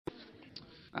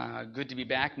Good to be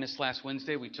back. Missed last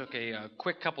Wednesday. We took a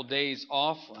quick couple days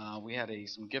off. We had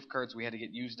some gift cards we had to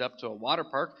get used up to a water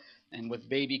park. And with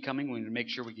baby coming, we wanted to make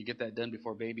sure we could get that done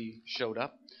before baby showed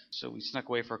up. So we snuck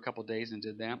away for a couple days and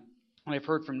did that. And I've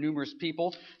heard from numerous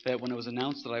people that when it was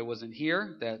announced that I wasn't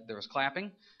here, that there was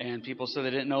clapping. And people said they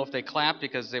didn't know if they clapped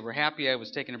because they were happy I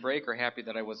was taking a break or happy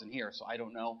that I wasn't here. So I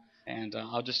don't know. And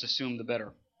I'll just assume the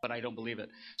better. But I don't believe it.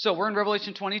 So we're in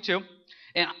Revelation 22.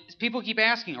 And people keep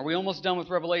asking, are we almost done with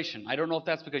Revelation? I don't know if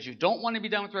that's because you don't want to be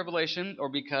done with Revelation or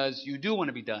because you do want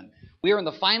to be done. We are in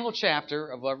the final chapter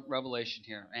of Revelation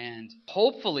here. And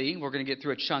hopefully we're going to get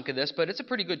through a chunk of this, but it's a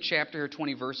pretty good chapter here,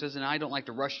 20 verses, and I don't like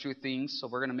to rush through things, so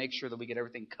we're going to make sure that we get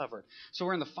everything covered. So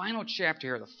we're in the final chapter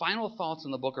here, the final thoughts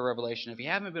in the book of Revelation. If you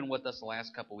haven't been with us the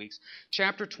last couple weeks,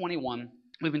 chapter 21,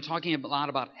 we've been talking a lot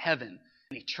about heaven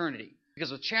and eternity.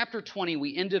 Because with chapter 20,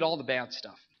 we ended all the bad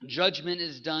stuff. Judgment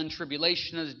is done,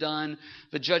 tribulation is done,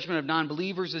 the judgment of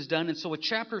non-believers is done. And so with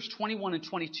chapters 21 and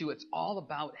 22, it's all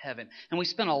about heaven. And we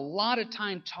spent a lot of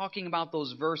time talking about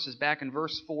those verses back in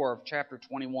verse 4 of chapter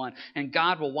 21. And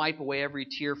God will wipe away every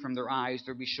tear from their eyes.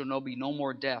 There shall be no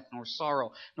more death, nor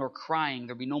sorrow, nor crying.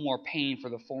 There will be no more pain, for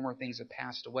the former things have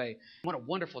passed away. What a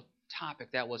wonderful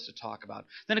topic that was to talk about.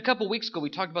 Then a couple weeks ago, we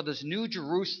talked about this new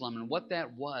Jerusalem and what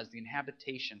that was, the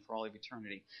inhabitation for all of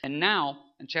eternity. And now,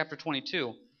 in chapter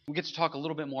 22, we get to talk a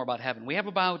little bit more about heaven. We have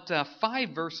about 5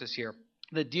 verses here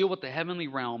that deal with the heavenly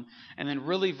realm, and then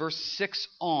really verse 6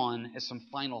 on is some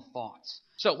final thoughts.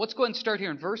 So let's go ahead and start here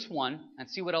in verse 1 and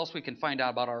see what else we can find out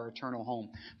about our eternal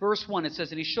home. Verse 1, it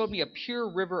says, "And he showed me a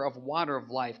pure river of water of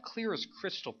life, clear as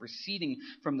crystal, proceeding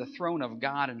from the throne of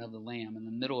God and of the Lamb. In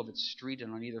the middle of its street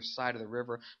and on either side of the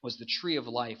river was the tree of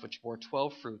life, which bore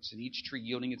 12 fruits, and each tree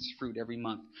yielding its fruit every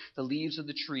month. The leaves of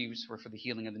the trees were for the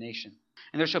healing of the nation.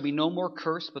 And there shall be no more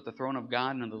curse, but the throne of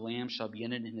God and of the Lamb shall be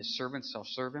in it, and his servants shall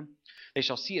serve him. They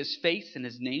shall see his face, and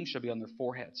his name shall be on their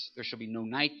foreheads. There shall be no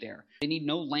night there. They need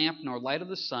no lamp nor light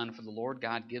of the sun, for the Lord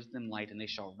God gives them light, and they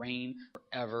shall reign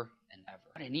forever and ever."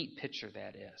 What a neat picture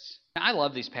that is. Now, I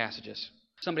love these passages.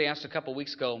 Somebody asked a couple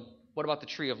weeks ago, what about the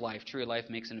tree of life? Tree of life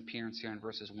makes an appearance here in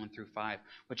verses 1 through 5,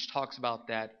 which talks about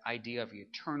that idea of the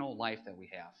eternal life that we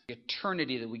have, the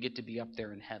eternity that we get to be up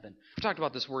there in heaven. We've talked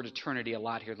about this word eternity a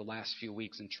lot here the last few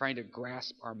weeks and trying to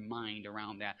grasp our mind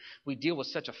around that. We deal with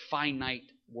such a finite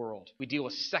world. We deal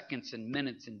with seconds and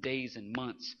minutes and days and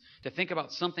months. To think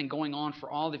about something going on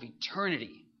for all of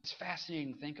eternity, it's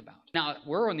fascinating to think about. Now,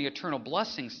 we're on the eternal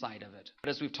blessing side of it. But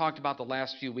as we've talked about the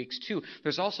last few weeks too,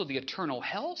 there's also the eternal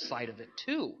hell side of it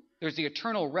too. There's the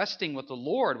eternal resting with the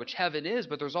Lord, which heaven is,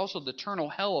 but there's also the eternal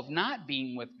hell of not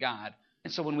being with God.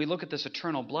 And so when we look at this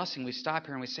eternal blessing, we stop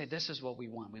here and we say, this is what we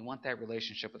want. We want that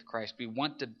relationship with Christ. We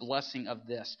want the blessing of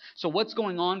this. So what's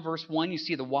going on? Verse 1, you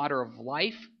see the water of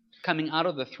life coming out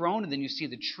of the throne, and then you see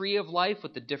the tree of life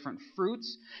with the different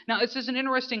fruits. Now, it's just an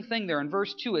interesting thing there. In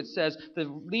verse 2, it says, the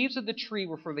leaves of the tree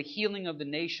were for the healing of the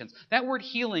nations. That word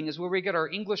healing is where we get our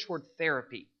English word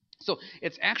therapy. So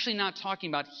it's actually not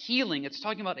talking about healing. It's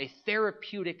talking about a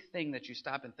therapeutic thing that you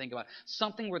stop and think about.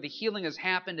 Something where the healing has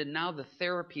happened and now the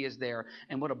therapy is there.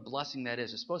 And what a blessing that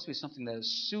is. It's supposed to be something that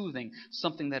is soothing,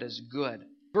 something that is good.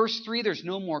 Verse 3, there's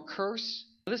no more curse.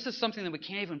 This is something that we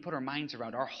can't even put our minds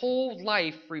around. Our whole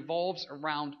life revolves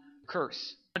around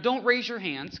curse. Now, don't raise your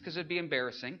hands because it'd be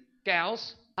embarrassing.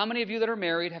 Gals, how many of you that are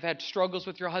married have had struggles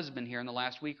with your husband here in the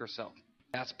last week or so?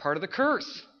 That's part of the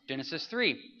curse. Genesis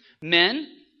 3. Men,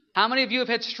 how many of you have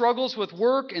had struggles with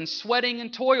work and sweating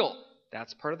and toil?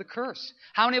 That's part of the curse.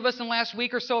 How many of us in the last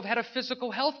week or so have had a physical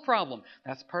health problem?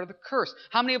 That's part of the curse.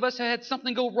 How many of us have had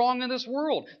something go wrong in this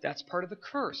world? That's part of the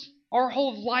curse. Our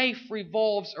whole life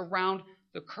revolves around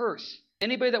the curse.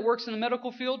 Anybody that works in the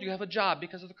medical field, you have a job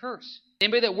because of the curse.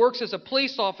 Anybody that works as a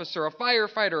police officer, a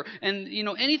firefighter, and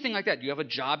anything like that, you have a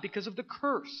job because of the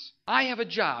curse. I have a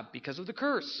job because of the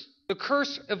curse. The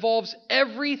curse involves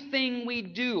everything we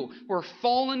do. We're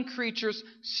fallen creatures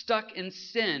stuck in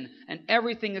sin, and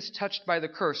everything is touched by the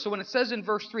curse. So when it says in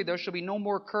verse 3, there shall be no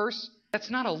more curse, that's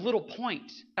not a little point.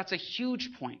 That's a huge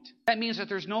point. That means that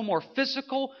there's no more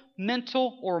physical,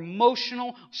 mental, or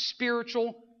emotional,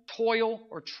 spiritual toil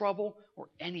or trouble or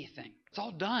anything. It's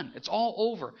all done. It's all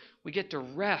over. We get to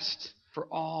rest for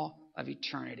all of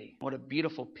eternity. What a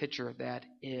beautiful picture that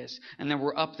is. And then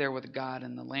we're up there with God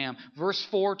and the Lamb. Verse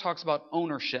 4 talks about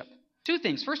ownership. 2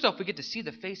 things. First off, we get to see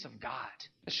the face of God.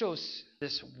 It shows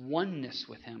this oneness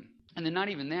with Him. And then not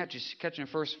even that, just catching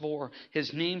in verse 4,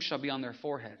 His name shall be on their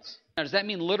foreheads. Now, does that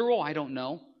mean literal? I don't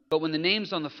know. But when the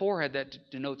name's on the forehead, that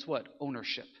denotes what?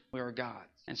 Ownership. We are God's.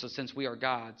 And so since we are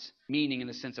God's, meaning in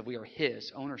the sense that we are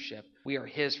His ownership, we are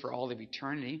His for all of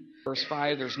eternity. Verse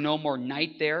 5, there's no more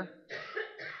night there.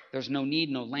 There's no need,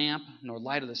 no lamp, nor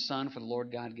light of the sun, for the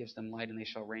Lord God gives them light, and they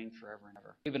shall reign forever and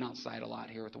ever. We've been outside a lot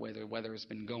here with the way the weather has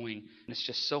been going, and it's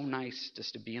just so nice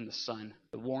just to be in the sun.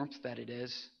 The warmth that it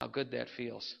is, how good that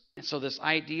feels. And so this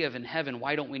idea of in heaven,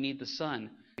 why don't we need the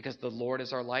sun? Because the Lord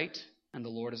is our light, and the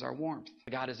Lord is our warmth.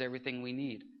 God is everything we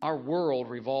need. Our world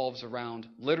revolves around,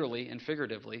 literally and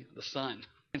figuratively, the sun.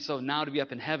 And so now to be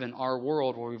up in heaven, our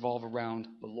world will revolve around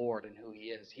the Lord and who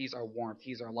He is. He's our warmth.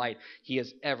 He's our light. He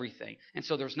is everything. And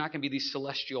so there's not going to be these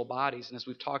celestial bodies. And as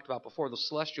we've talked about before, those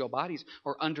celestial bodies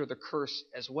are under the curse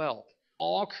as well.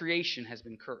 All creation has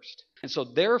been cursed. And so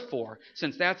therefore,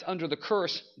 since that's under the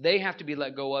curse, they have to be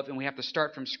let go of, and we have to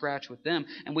start from scratch with them.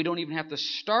 And we don't even have to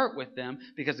start with them,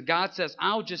 because God says,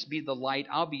 I'll just be the light.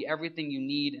 I'll be everything you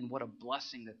need. And what a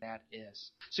blessing that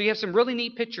is. So you have some really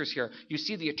neat pictures here. You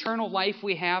see the eternal life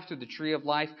we have through the tree of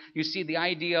life. You see the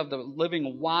idea of the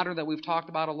living water that we've talked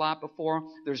about a lot before.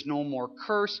 There's no more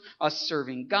curse. Us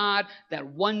serving God. That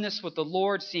oneness with the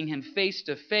Lord, seeing Him face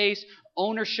to face.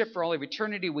 Ownership for all of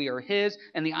eternity, we are His.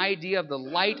 And the idea of the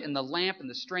light and the lamp and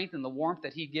the strength and the warmth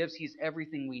that He gives, He's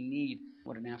everything we need.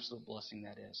 What an absolute blessing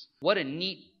that is. What a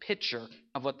neat picture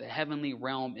of what the heavenly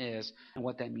realm is and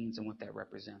what that means and what that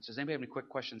represents. Does anybody have any quick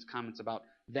questions, comments about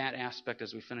that aspect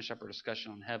as we finish up our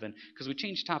discussion on heaven? Because we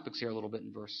changed topics here a little bit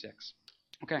in verse 6.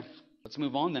 Okay. Let's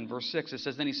move on then. Verse 6, it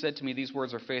says, Then He said to me, These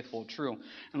words are faithful and true.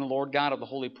 And the Lord God of the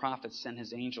holy prophets sent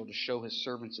His angel to show His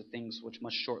servants the things which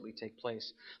must shortly take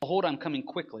place. Behold, I'm coming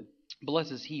quickly.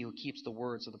 Blessed is he who keeps the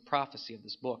words of the prophecy of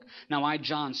this book. Now I,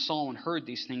 John, saw and heard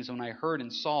these things. And when I heard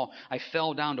and saw, I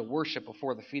fell down to worship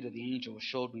before the feet of the angel who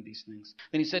showed me these things.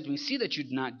 Then he said to me, See that you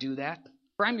do not do that.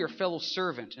 For I am your fellow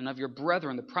servant, and of your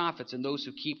brethren the prophets, and those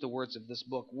who keep the words of this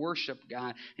book. Worship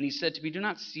God. And he said to me, Do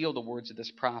not seal the words of this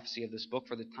prophecy of this book,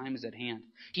 for the time is at hand.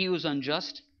 He who is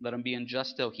unjust, let him be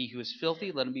unjust still. He who is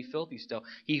filthy, let him be filthy still.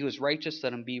 He who is righteous,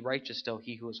 let him be righteous still.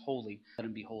 He who is holy, let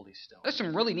him be holy still. There's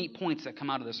some really neat points that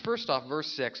come out of this. First off,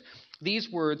 verse 6,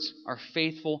 these words are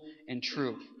faithful and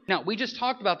true. Now, we just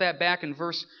talked about that back in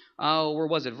verse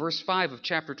 5 of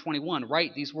chapter 21.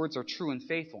 Right, these words are true and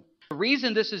faithful. The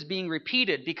reason this is being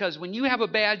repeated, because when you have a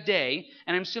bad day,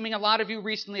 and I'm assuming a lot of you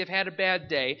recently have had a bad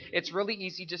day, it's really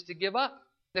easy just to give up.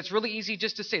 It's really easy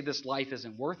just to say this life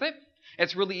isn't worth it.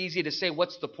 It's really easy to say,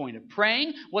 what's the point of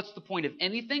praying? What's the point of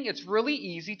anything? It's really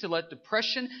easy to let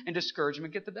depression and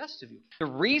discouragement get the best of you. The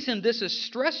reason this is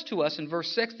stressed to us in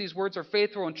verse 6, these words are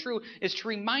faithful and true, is to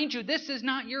remind you this is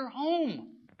not your home.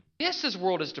 Yes, this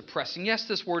world is depressing. Yes,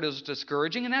 this world is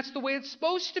discouraging, and that's the way it's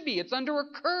supposed to be. It's under a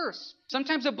curse.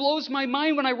 Sometimes it blows my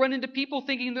mind when I run into people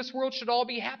thinking this world should all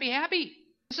be happy.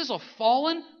 This is a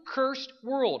fallen, cursed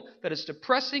world that is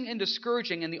depressing and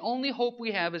discouraging, and the only hope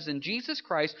we have is in Jesus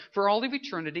Christ for all of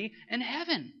eternity and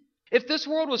heaven. If this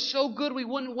world was so good we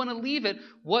wouldn't want to leave it,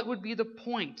 what would be the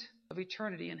point of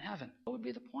eternity in heaven? What would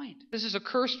be the point? This is a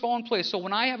cursed, fallen place. So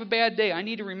when I have a bad day, I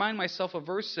need to remind myself of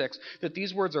verse 6, that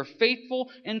these words are faithful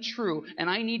and true, and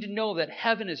I need to know that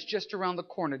heaven is just around the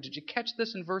corner. Did you catch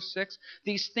this in verse 6?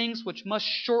 These things which must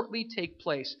shortly take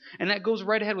place. And that goes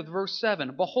right ahead with verse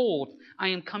 7. Behold, I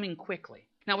am coming quickly.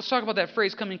 Now let's talk about that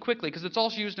phrase, coming quickly, because it's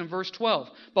also used in verse 12.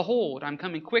 Behold, I'm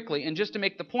coming quickly. And just to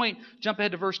make the point, jump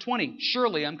ahead to verse 20.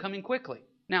 Surely I'm coming quickly.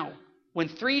 Now, when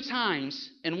 3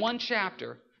 times in one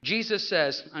chapter Jesus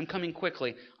says, I'm coming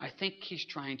quickly, I think he's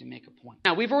trying to make a point.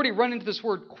 Now, we've already run into this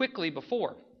word quickly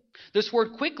before. This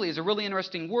word quickly is a really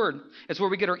interesting word. It's where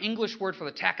we get our English word for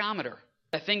the tachometer,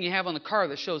 that thing you have on the car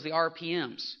that shows the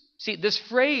RPMs. See, this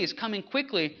phrase, coming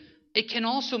quickly, it can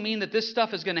also mean that this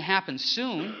stuff is going to happen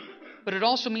soon, but it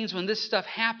also means when this stuff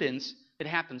happens, it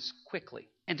happens quickly.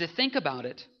 And to think about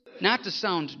it, not to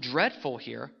sound dreadful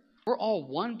here, we're all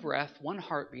one breath, one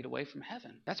heartbeat away from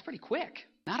heaven. That's pretty quick.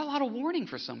 Not a lot of warning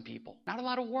for some people. Not a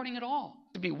lot of warning at all.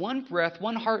 To be one breath,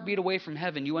 one heartbeat away from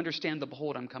heaven, you understand the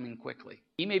behold, I'm coming quickly.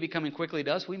 He may be coming quickly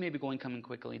to us. We may be coming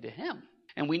quickly to him.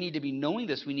 And we need to be knowing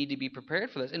this. We need to be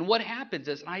prepared for this. And what happens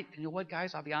is, you know what,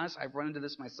 guys, I'll be honest, I've run into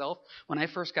this myself. When I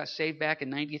first got saved back in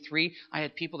 93, I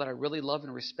had people that I really love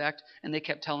and respect, and they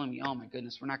kept telling me, oh my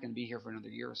goodness, we're not going to be here for another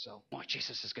year or so. Oh,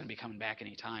 Jesus is going to be coming back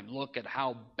any time. Look at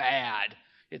how bad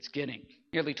it's getting.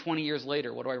 Nearly 20 years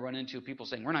later, what do I run into? People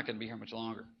saying, we're not going to be here much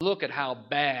longer. Look at how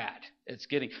bad it's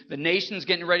getting. The nation's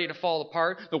getting ready to fall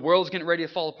apart. The world's getting ready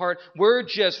to fall apart. We're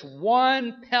just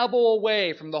one pebble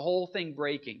away from the whole thing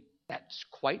breaking. That's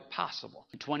quite possible.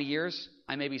 In 20 years,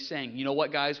 I may be saying, you know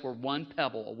what, guys? We're one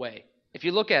pebble away. If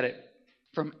you look at it,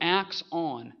 from Acts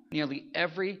on, nearly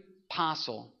every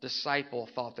apostle, disciple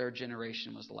thought their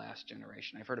generation was the last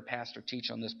generation. I've heard a pastor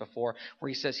teach on this before, where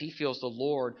he says he feels the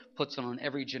Lord puts it on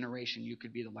every generation you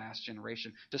could be the last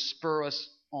generation to spur us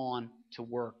on to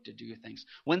work to do things.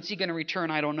 When's he going to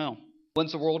return? I don't know.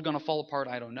 When's the world going to fall apart?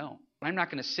 I don't know. But I'm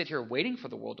not going to sit here waiting for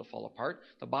the world to fall apart.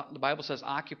 The Bible says,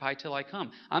 occupy till I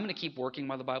come. I'm going to keep working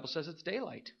while the Bible says it's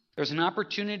daylight. There's an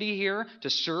opportunity here to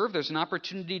serve. There's an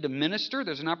opportunity to minister.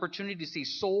 There's an opportunity to see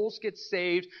souls get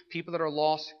saved, people that are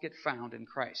lost get found in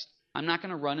Christ. I'm not going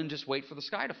to run and just wait for the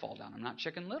sky to fall down. I'm not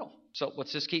Chicken Little. So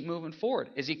let's just keep moving forward.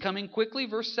 Is he coming quickly?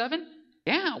 Verse 7?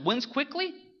 Yeah. When's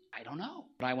quickly? I don't know.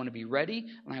 But I want to be ready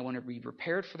and I want to be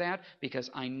prepared for that because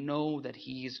I know that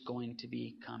he's going to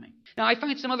be coming. Now, I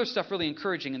find some other stuff really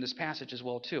encouraging in this passage as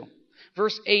well, too.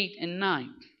 Verse 8 and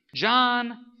 9.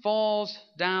 John falls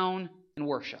down and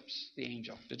worships the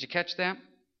angel. Did you catch that?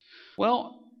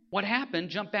 Well, what happened?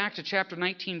 Jump back to chapter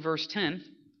 19, verse 10.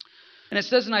 And it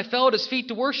says, and I fell at his feet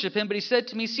to worship him, but he said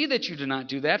to me, see that you do not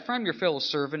do that, for I am your fellow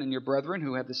servant and your brethren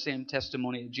who have the same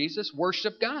testimony of Jesus.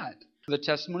 Worship God. For the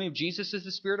testimony of Jesus is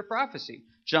the spirit of prophecy.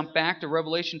 Jump back to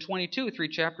Revelation 22, 3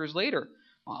 chapters later.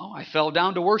 Oh, I fell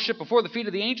down to worship before the feet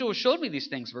of the angel who showed me these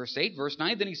things. Verse 8, verse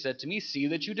 9, then he said to me, see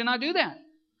that you do not do that.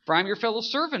 For I am your fellow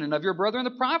servant and of your brethren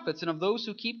the prophets and of those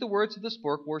who keep the words of this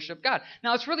book, worship God.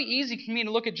 Now, it's really easy for me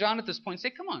to look at John at this point and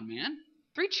say, come on, man.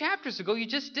 3 chapters ago, you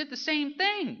just did the same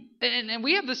thing. And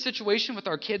we have this situation with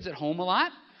our kids at home a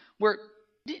lot where,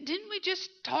 didn't we just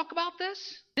talk about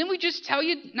this? Didn't we just tell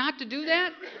you not to do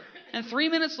that? And 3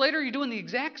 minutes later, you're doing the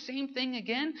exact same thing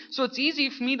again? So it's easy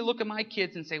for me to look at my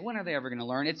kids and say, when are they ever going to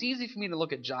learn? It's easy for me to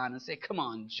look at John and say, come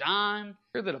on, John,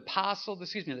 you're the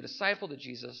the disciple that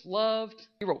Jesus loved.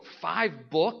 He wrote 5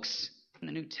 books in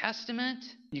the New Testament.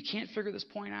 You can't figure this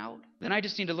point out? Then I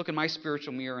just need to look in my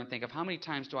spiritual mirror and think of how many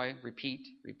times do I repeat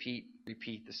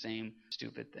the same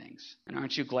stupid things? And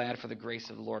aren't you glad for the grace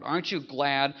of the Lord? Aren't you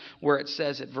glad where it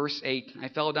says at verse 8, I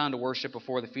fell down to worship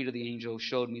before the feet of the angel who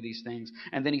showed me these things.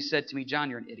 And then he said to me,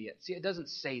 John, you're an idiot. See, it doesn't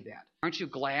say that. Aren't you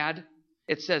glad?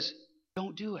 It says,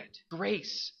 don't do it.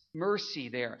 Grace. Mercy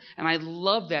there. And I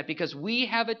love that because we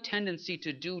have a tendency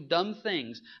to do dumb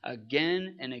things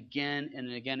again and again and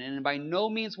again. And by no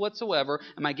means whatsoever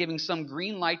am I giving some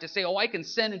green light to say, oh, I can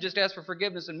sin and just ask for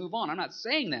forgiveness and move on. I'm not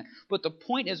saying that. But the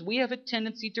point is we have a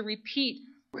tendency to repeat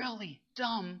really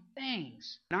dumb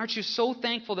things. And aren't you so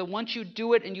thankful that once you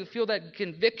do it and you feel that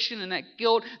conviction and that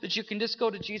guilt that you can just go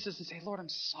to Jesus and say, Lord, I'm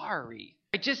sorry.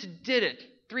 I just did it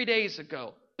 3 days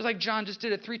ago. Just like John just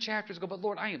did it 3 chapters ago. But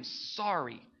Lord, I am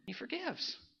sorry. He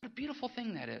forgives. What a beautiful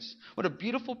thing that is. What a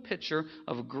beautiful picture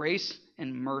of grace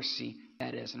and mercy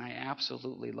that is. And I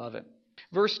absolutely love it.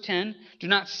 Verse 10, do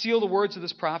not seal the words of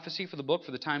this prophecy for the book,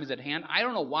 for the time is at hand. I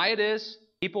don't know why it is.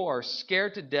 People are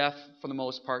scared to death, for the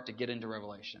most part, to get into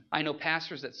Revelation. I know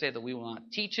pastors that say that we will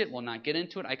not teach it, will not get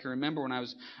into it. I can remember when I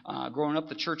was growing up,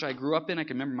 the church I grew up in, I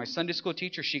can remember my Sunday school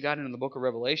teacher, she got into the book of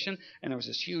Revelation, and there was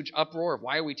this huge uproar of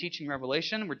why are we teaching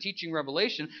Revelation? We're teaching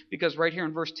Revelation because right here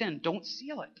in verse 10, don't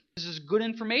seal it. This is good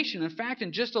information. In fact,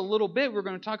 in just a little bit, we're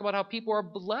going to talk about how people are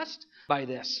blessed by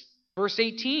this. Verse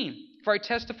 18, for I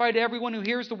testify to everyone who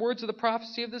hears the words of the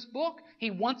prophecy of this book.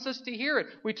 He wants us to hear it.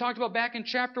 We talked about back in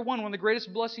chapter 1, one of the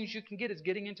greatest blessings you can get is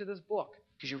getting into this book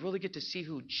because you really get to see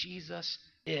who Jesus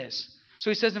is. So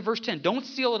he says in verse 10, don't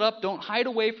seal it up. Don't hide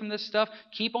away from this stuff.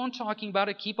 Keep on talking about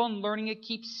it. Keep on learning it.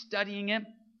 Keep studying it. And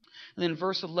then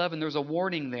verse 11, there's a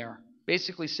warning there,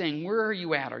 basically saying, where are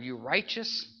you at? Are you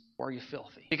righteous or are you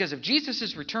filthy? Because if Jesus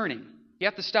is returning, you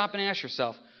have to stop and ask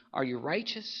yourself, are you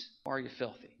righteous or are you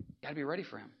filthy? You got to be ready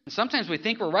for him. And sometimes we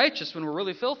think we're righteous when we're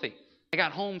really filthy.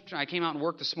 I came out and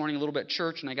worked this morning a little bit at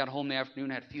church, and I got home in the afternoon,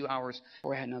 had a few hours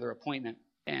before I had another appointment.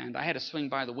 And I had to swing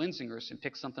by the Winzingers and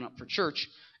pick something up for church.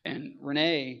 And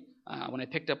Renee, when I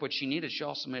picked up what she needed, she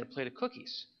also made a plate of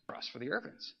cookies for us, for the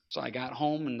Irvins. So I got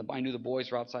home, and I knew the boys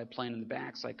were outside playing in the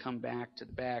back, so I come back to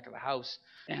the back of the house,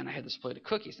 and I had this plate of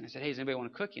cookies. And I said, hey, does anybody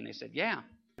want a cookie? And they said, yeah. And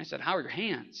I said, how are your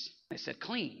hands? And they said,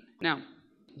 clean. Now,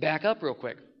 back up real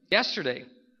quick. Yesterday,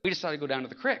 we decided to go down to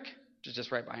the creek, which is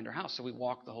just right behind our house. So we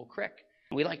walked the whole creek.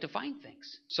 And we like to find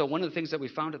things. So one of the things that we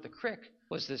found at the creek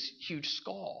was this huge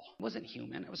skull. It wasn't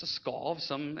human. It was a skull of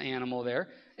some animal there.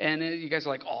 And you guys are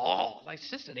like, oh, it's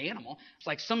just an animal. It's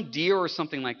like some deer or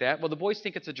something like that. Well, the boys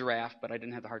think it's a giraffe, but I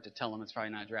didn't have the heart to tell them it's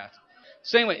probably not a giraffe.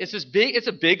 So anyway, it's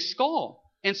a big skull.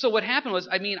 And so what happened was,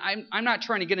 I'm not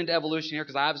trying to get into evolution here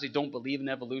because I obviously don't believe in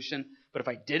evolution. But if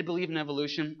I did believe in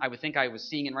evolution, I would think I was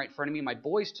seeing it right in front of me. My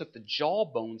boys took the jaw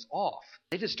bones off.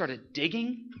 They just started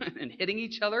digging and hitting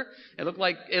each other. It looked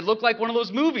like one of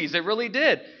those movies. It really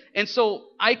did. And so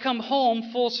I come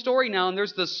home, full story now, and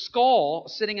there's the skull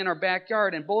sitting in our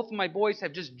backyard, and both of my boys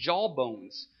have just jaw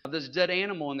bones of this dead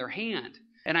animal in their hand.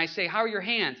 And I say, how are your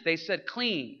hands? They said,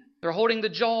 clean. They're holding the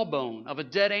jawbone of a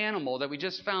dead animal that we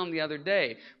just found the other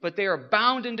day. But they are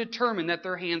bound and determined that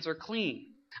their hands are clean.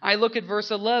 I look at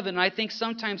verse 11, and I think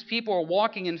sometimes people are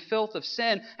walking in filth of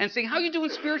sin and saying, how are you doing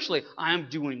spiritually? I'm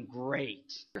doing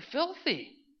great. You're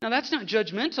filthy. Now, that's not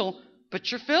judgmental, but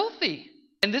you're filthy.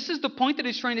 And this is the point that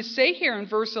he's trying to say here in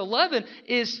verse 11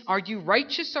 is, are you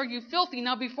righteous? Are you filthy?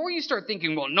 Now, before you start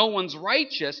thinking, well, no one's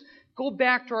righteous, go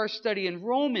back to our study in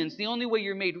Romans. The only way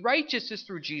you're made righteous is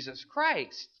through Jesus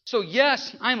Christ. So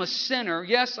yes, I'm a sinner.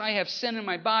 Yes, I have sin in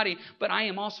my body, but I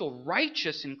am also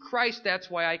righteous in Christ. That's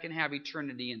why I can have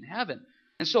eternity in heaven.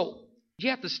 And so you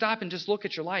have to stop and just look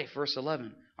at your life. Verse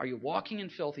 11, are you walking in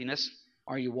filthiness?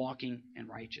 Are you walking in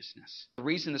righteousness? The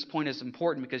reason this point is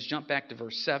important because jump back to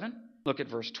verse 7, look at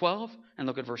verse 12, and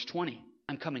look at verse 20.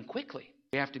 I'm coming quickly.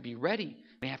 We have to be ready.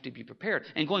 We have to be prepared.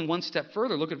 And going one step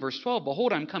further, look at verse 12.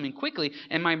 Behold, I'm coming quickly,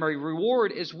 and my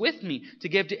reward is with me to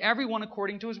give to everyone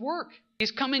according to his work.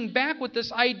 He's coming back with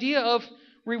this idea of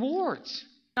rewards.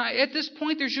 Now, at this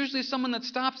point, there's usually someone that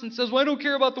stops and says, well, I don't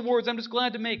care about the rewards. I'm just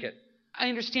glad to make it. I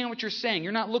understand what you're saying.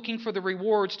 You're not looking for the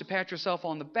rewards to pat yourself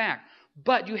on the back.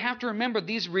 But you have to remember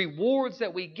these rewards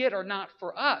that we get are not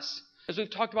for us. As we've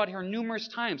talked about here numerous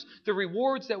times, the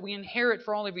rewards that we inherit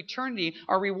for all of eternity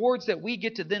are rewards that we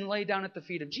get to then lay down at the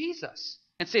feet of Jesus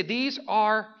and say, these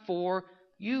are for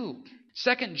you.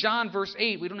 2 John verse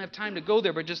 8, we don't have time to go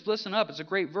there, but just listen up. It's a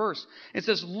great verse. It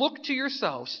says, look to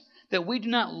yourselves that we do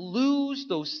not lose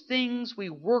those things we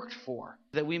worked for,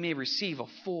 that we may receive a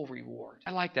full reward.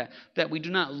 I like that. That we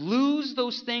do not lose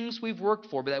those things we've worked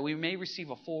for, but that we may receive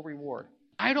a full reward.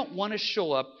 I don't want to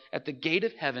show up at the gate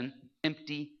of heaven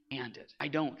empty-handed. I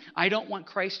don't want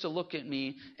Christ to look at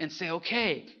me and say,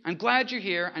 okay, I'm glad you're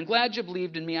here. I'm glad you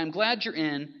believed in me. I'm glad you're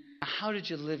in. How did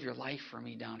you live your life for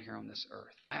me down here on this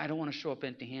earth? I don't want to show up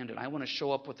empty-handed. I want to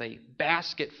show up with a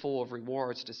basket full of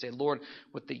rewards to say, Lord,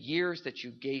 with the years that you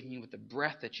gave me, with the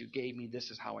breath that you gave me, this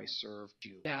is how I served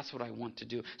you. That's what I want to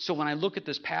do. So when I look at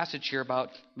this passage here about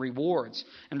rewards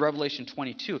in Revelation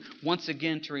 22, once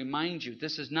again to remind you,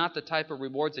 this is not the type of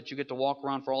rewards that you get to walk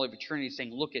around for all of eternity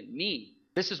saying, look at me.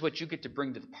 This is what you get to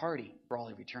bring to the party for all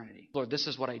of eternity. Lord, this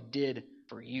is what I did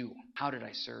for you. How did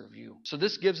I serve you? So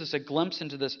this gives us a glimpse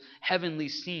into this heavenly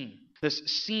scene. This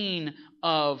scene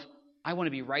of, I want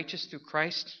to be righteous through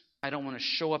Christ. I don't want to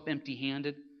show up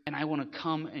empty-handed. And I want to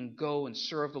come and go and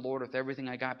serve the Lord with everything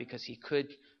I got because He could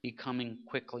be coming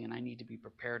quickly. And I need to be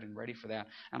prepared and ready for that.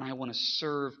 And I want to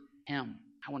serve Him.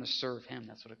 I want to serve Him.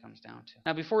 That's what it comes down to.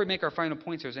 Now, before we make our final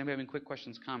points here, does anybody have any quick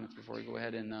questions, comments before we go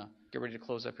ahead and get ready to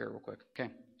close up here real quick?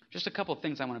 Okay. Just a couple of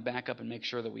things I want to back up and make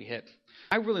sure that we hit.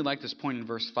 I really like this point in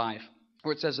verse 5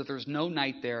 where it says that there's no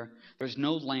night there, there's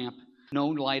no lamp, no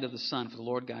light of the sun, for the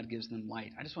Lord God gives them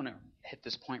light. I just want to hit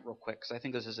this point real quick because I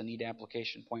think this is a neat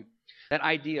application point. That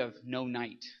idea of no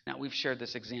night. Now, we've shared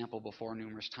this example before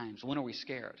numerous times. When are we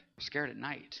scared? We're scared at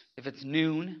night. If it's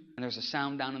noon and there's a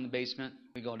sound down in the basement,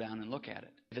 we go down and look at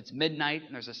it. If it's midnight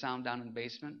and there's a sound down in the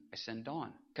basement, I send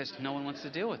dawn because no one wants to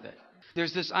deal with it.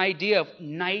 There's this idea of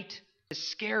night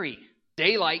is scary.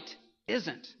 Daylight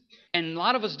isn't. And a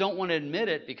lot of us don't want to admit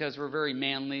it because we're very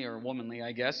manly or womanly,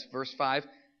 I guess. Verse 5,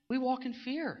 we walk in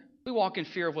fear. We walk in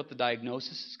fear of what the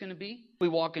diagnosis is going to be. We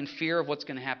walk in fear of what's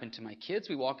going to happen to my kids.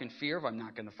 We walk in fear of I'm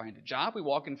not going to find a job. We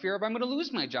walk in fear of I'm going to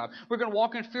lose my job. We're going to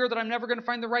walk in fear that I'm never going to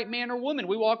find the right man or woman.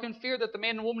 We walk in fear that the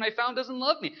man and woman I found doesn't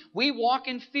love me. We walk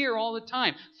in fear all the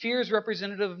time. Fear is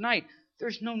representative of night.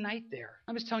 There's no night there.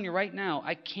 I'm just telling you right now,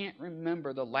 I can't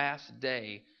remember the last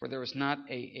day where there was not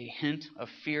a hint of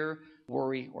fear,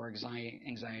 worry, or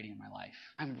anxiety in my life.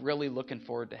 I'm really looking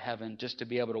forward to heaven just to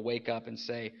be able to wake up and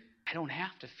say, I don't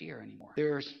have to fear anymore.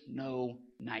 There's no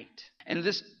night. And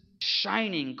this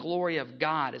shining glory of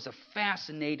God is a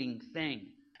fascinating thing.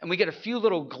 And we get a few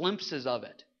little glimpses of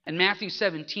it. In Matthew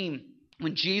 17,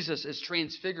 when Jesus is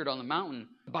transfigured on the mountain,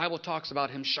 the Bible talks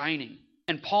about Him shining.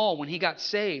 And Paul, when he got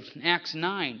saved in Acts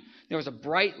 9, there was a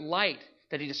bright light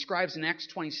that he describes in Acts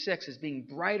 26 as being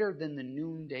brighter than the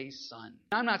noonday sun.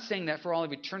 Now, I'm not saying that for all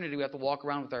of eternity we have to walk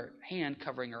around with our hand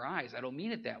covering our eyes. I don't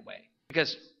mean it that way.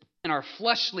 Because in our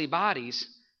fleshly bodies,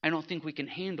 I don't think we can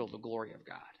handle the glory of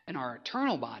God. In our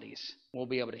eternal bodies, we'll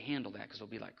be able to handle that because we'll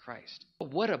be like Christ.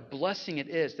 But what a blessing it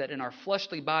is that in our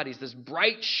fleshly bodies, this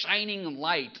bright, shining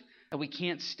light that we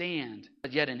can't stand.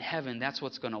 But yet in heaven, that's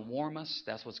what's going to warm us.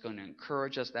 That's what's going to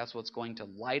encourage us. That's what's going to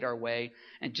light our way.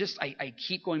 And I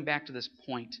keep going back to this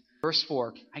point. Verse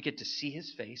 4, I get to see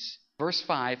His face. Verse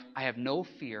 5, I have no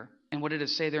fear. And what did it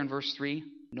say there in verse 3?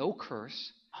 No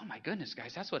curse. Oh my goodness,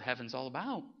 guys, that's what heaven's all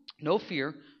about. No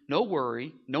fear, no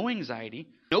worry, no anxiety,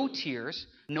 no tears,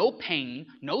 no pain,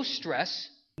 no stress,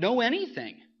 no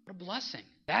anything. What a blessing.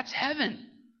 That's heaven.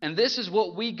 And this is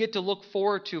what we get to look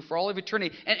forward to for all of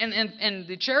eternity. And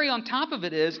the cherry on top of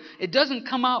it is, it doesn't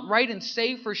come out right and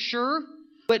say for sure.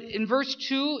 But in verse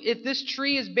 2, if this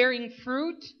tree is bearing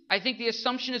fruit, I think the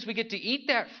assumption is we get to eat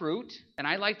that fruit. And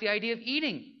I like the idea of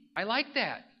eating. I like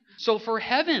that. So for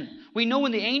heaven, we know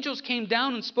when the angels came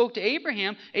down and spoke to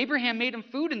Abraham, Abraham made him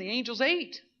food and the angels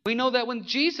ate. We know that when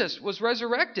Jesus was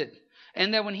resurrected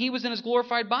and that when he was in his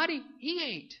glorified body, he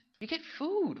ate. You get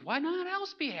food. Why not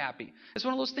else be happy? It's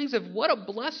one of those things of what a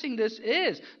blessing this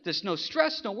is. There's no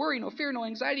stress, no worry, no fear, no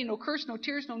anxiety, no curse, no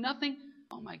tears, no nothing.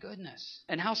 Oh my goodness.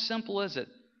 And how simple is it?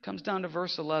 It comes down to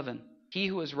verse 11. He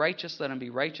who is righteous, let him be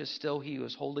righteous still. He who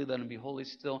is holy, let him be holy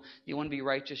still. You want to be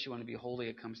righteous, you want to be holy.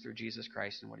 It comes through Jesus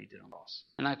Christ and what he did on the cross.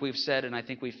 And like we've said, and I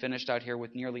think we've finished out here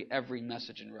with nearly every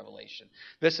message in Revelation.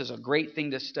 This is a great thing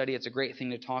to study. It's a great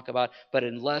thing to talk about. But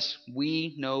unless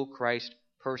we know Christ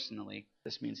personally,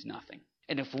 this means nothing.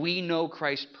 And if we know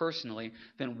Christ personally,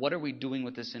 then what are we doing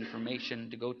with this information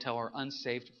to go tell our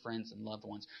unsaved friends and loved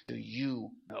ones, do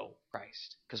you know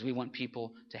Christ? Because we want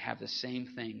people to have the same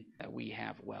thing that we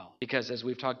have well. Because as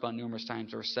we've talked about numerous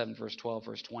times, verse 7, verse 12,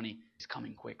 verse 20, he's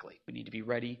coming quickly. We need to be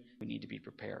ready. We need to be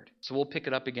prepared. So we'll pick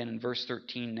it up again in verse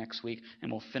 13 next week,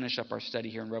 and we'll finish up our study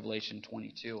here in Revelation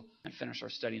 22 and finish our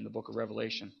study in the book of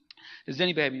Revelation. Does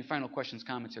anybody have any final questions,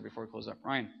 comments here before we close up?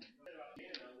 Ryan?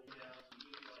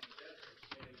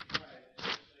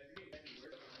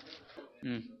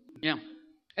 Yeah.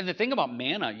 And the thing about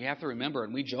manna, you have to remember,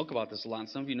 and we joke about this a lot, and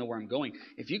some of you know where I'm going.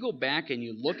 If you go back and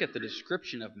you look at the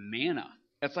description of manna,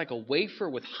 that's like a wafer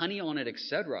with honey on it,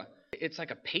 etc. It's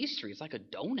like a pastry. It's like a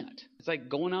donut. It's like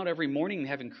going out every morning and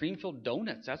having cream-filled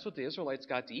donuts. That's what the Israelites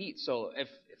got to eat. So if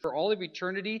for all of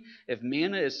eternity, if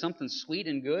manna is something sweet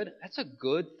and good, that's a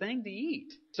good thing to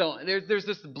eat. So there's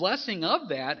this blessing of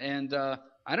that, and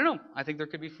I don't know. I think there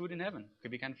could be food in heaven.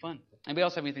 Could be kind of fun. Anybody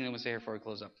else have anything they want to say here before we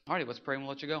close up? All right, let's pray and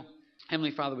we'll let you go.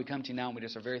 Heavenly Father, we come to you now and we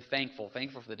just are very thankful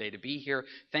for the day to be here,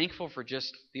 thankful for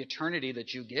just the eternity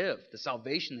that you give, the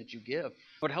salvation that you give.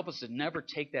 Lord, help us to never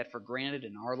take that for granted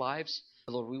in our lives.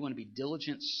 But Lord, we want to be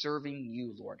diligent serving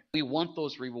you, Lord. We want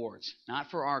those rewards, not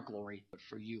for our glory, but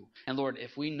for you. And Lord,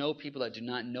 if we know people that do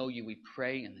not know you, we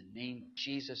pray in the name of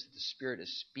Jesus that the Spirit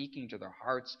is speaking to their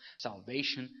hearts,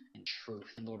 salvation and truth.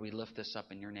 And Lord, we lift this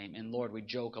up in your name. And Lord, we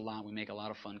joke a lot, we make a lot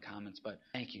of fun comments, but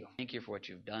thank you. Thank you for what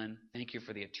you've done. Thank you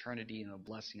for the eternity and the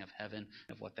blessing of heaven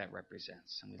of what that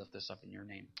represents. And we lift this up in your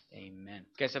name. Amen.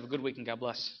 Guys, have a good week and God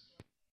bless.